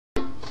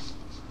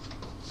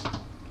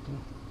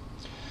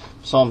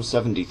Psalm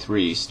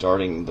 73,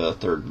 starting the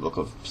third book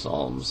of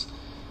Psalms.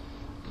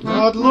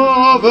 God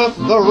loveth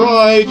the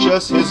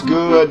righteous, his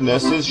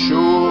goodness is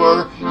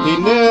sure. He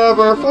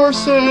never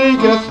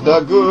forsaketh the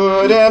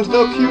good and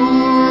the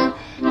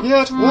pure.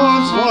 Yet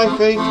once my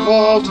faith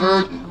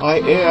faltered, I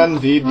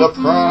envied the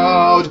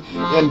proud.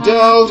 In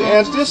doubt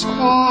and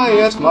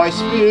disquiet my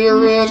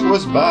spirit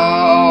was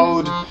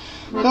bowed.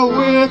 The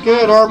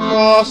wicked are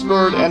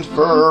prospered and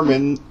firm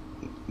in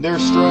their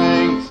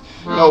strength.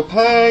 No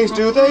pangs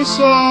do they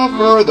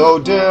suffer, though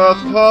death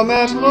come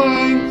at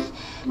length.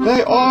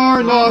 They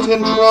are not in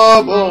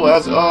trouble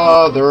as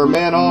other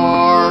men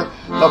are.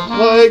 The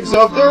plagues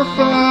of their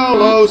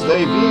fellows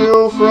they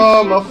view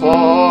from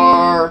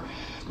afar.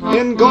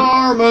 In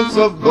garments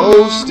of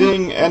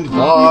boasting and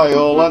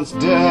violence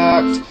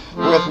decked,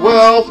 with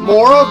wealth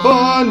more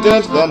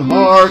abundant than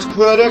heart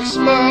could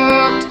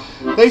expect,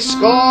 they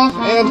scoff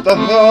and the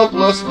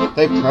helpless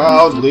they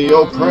proudly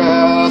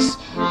oppress.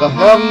 The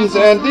heavens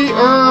and the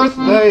earth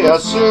they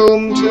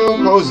assume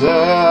to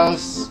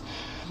possess.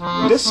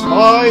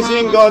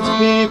 Despising God's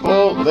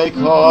people, they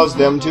cause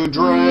them to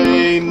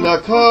drain the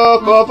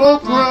cup of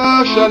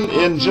oppression,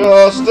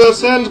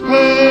 injustice, and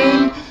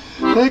pain.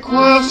 They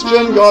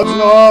question God's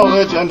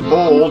knowledge and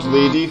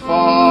boldly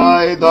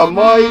defy the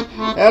might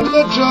and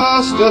the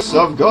justice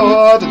of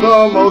God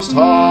the Most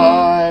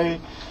High.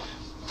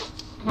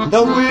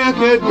 The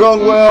wicked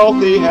grown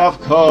wealthy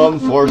have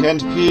comfort and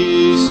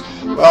peace,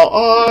 while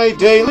I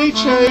daily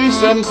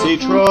chase and see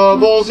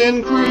troubles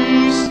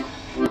increase.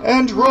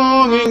 And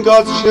wronging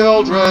God's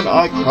children,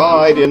 I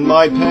cried in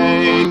my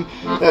pain,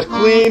 that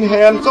clean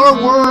hands are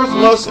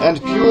worthless and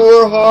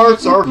pure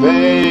hearts are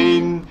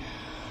vain.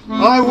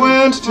 I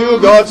went to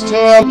God's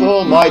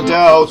temple, my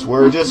doubts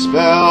were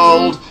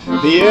dispelled.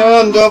 The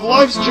end of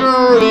life's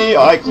journey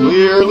I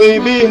clearly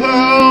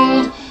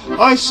beheld.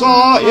 I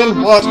saw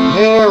in what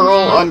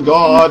peril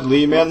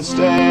ungodly men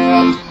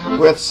stand,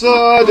 with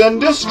sudden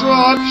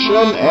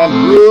destruction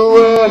and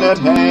ruin at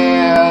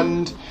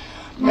hand.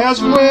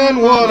 As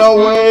when one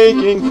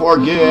awaking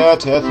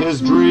forgetteth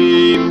his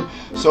dream,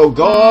 so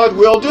God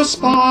will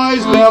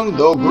despise them,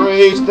 though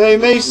great they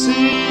may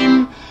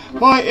seem.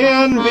 My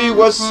envy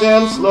was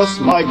senseless,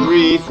 my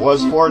grief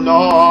was for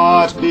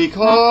naught,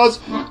 because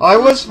I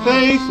was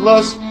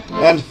faithless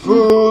and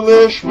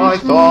foolish my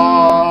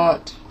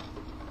thought.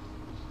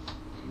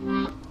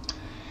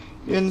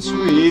 In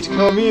sweet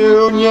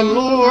communion,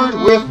 Lord,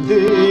 with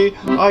Thee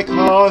I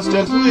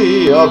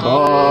constantly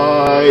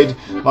abide.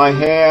 My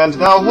hand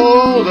Thou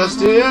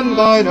holdest in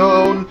Thine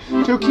own,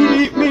 to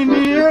keep me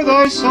near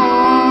Thy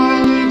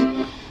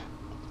side.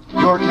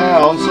 Your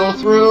counsel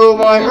through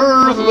my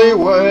earthly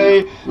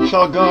way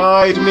shall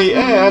guide me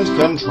and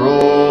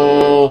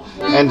control,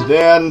 and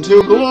then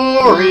to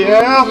glory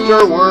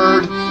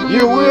afterward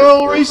You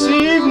will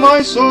receive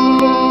my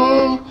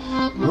soul.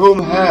 Whom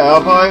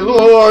have I,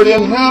 Lord,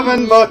 in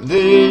heaven but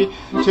Thee,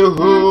 to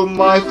whom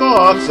my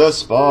thoughts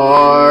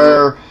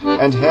aspire?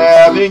 And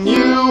having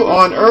You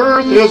on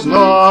earth is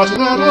not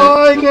that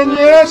I can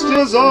yet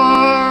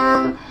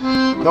desire.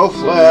 Though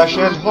flesh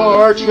and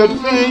heart should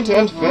faint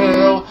and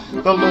fail,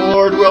 the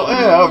Lord will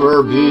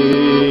ever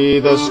be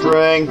the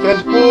strength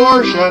and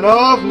portion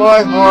of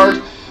my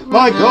heart,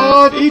 my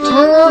God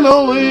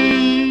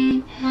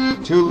eternally.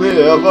 To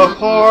live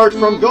apart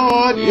from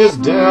God is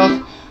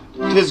death,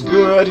 'tis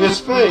good His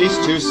face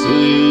to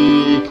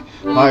seek.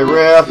 My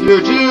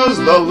refuge is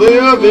the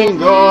living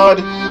God,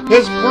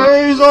 His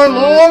praise I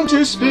long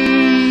to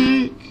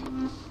speak.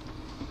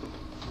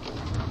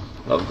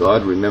 Love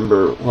God,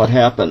 remember what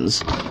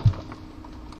happens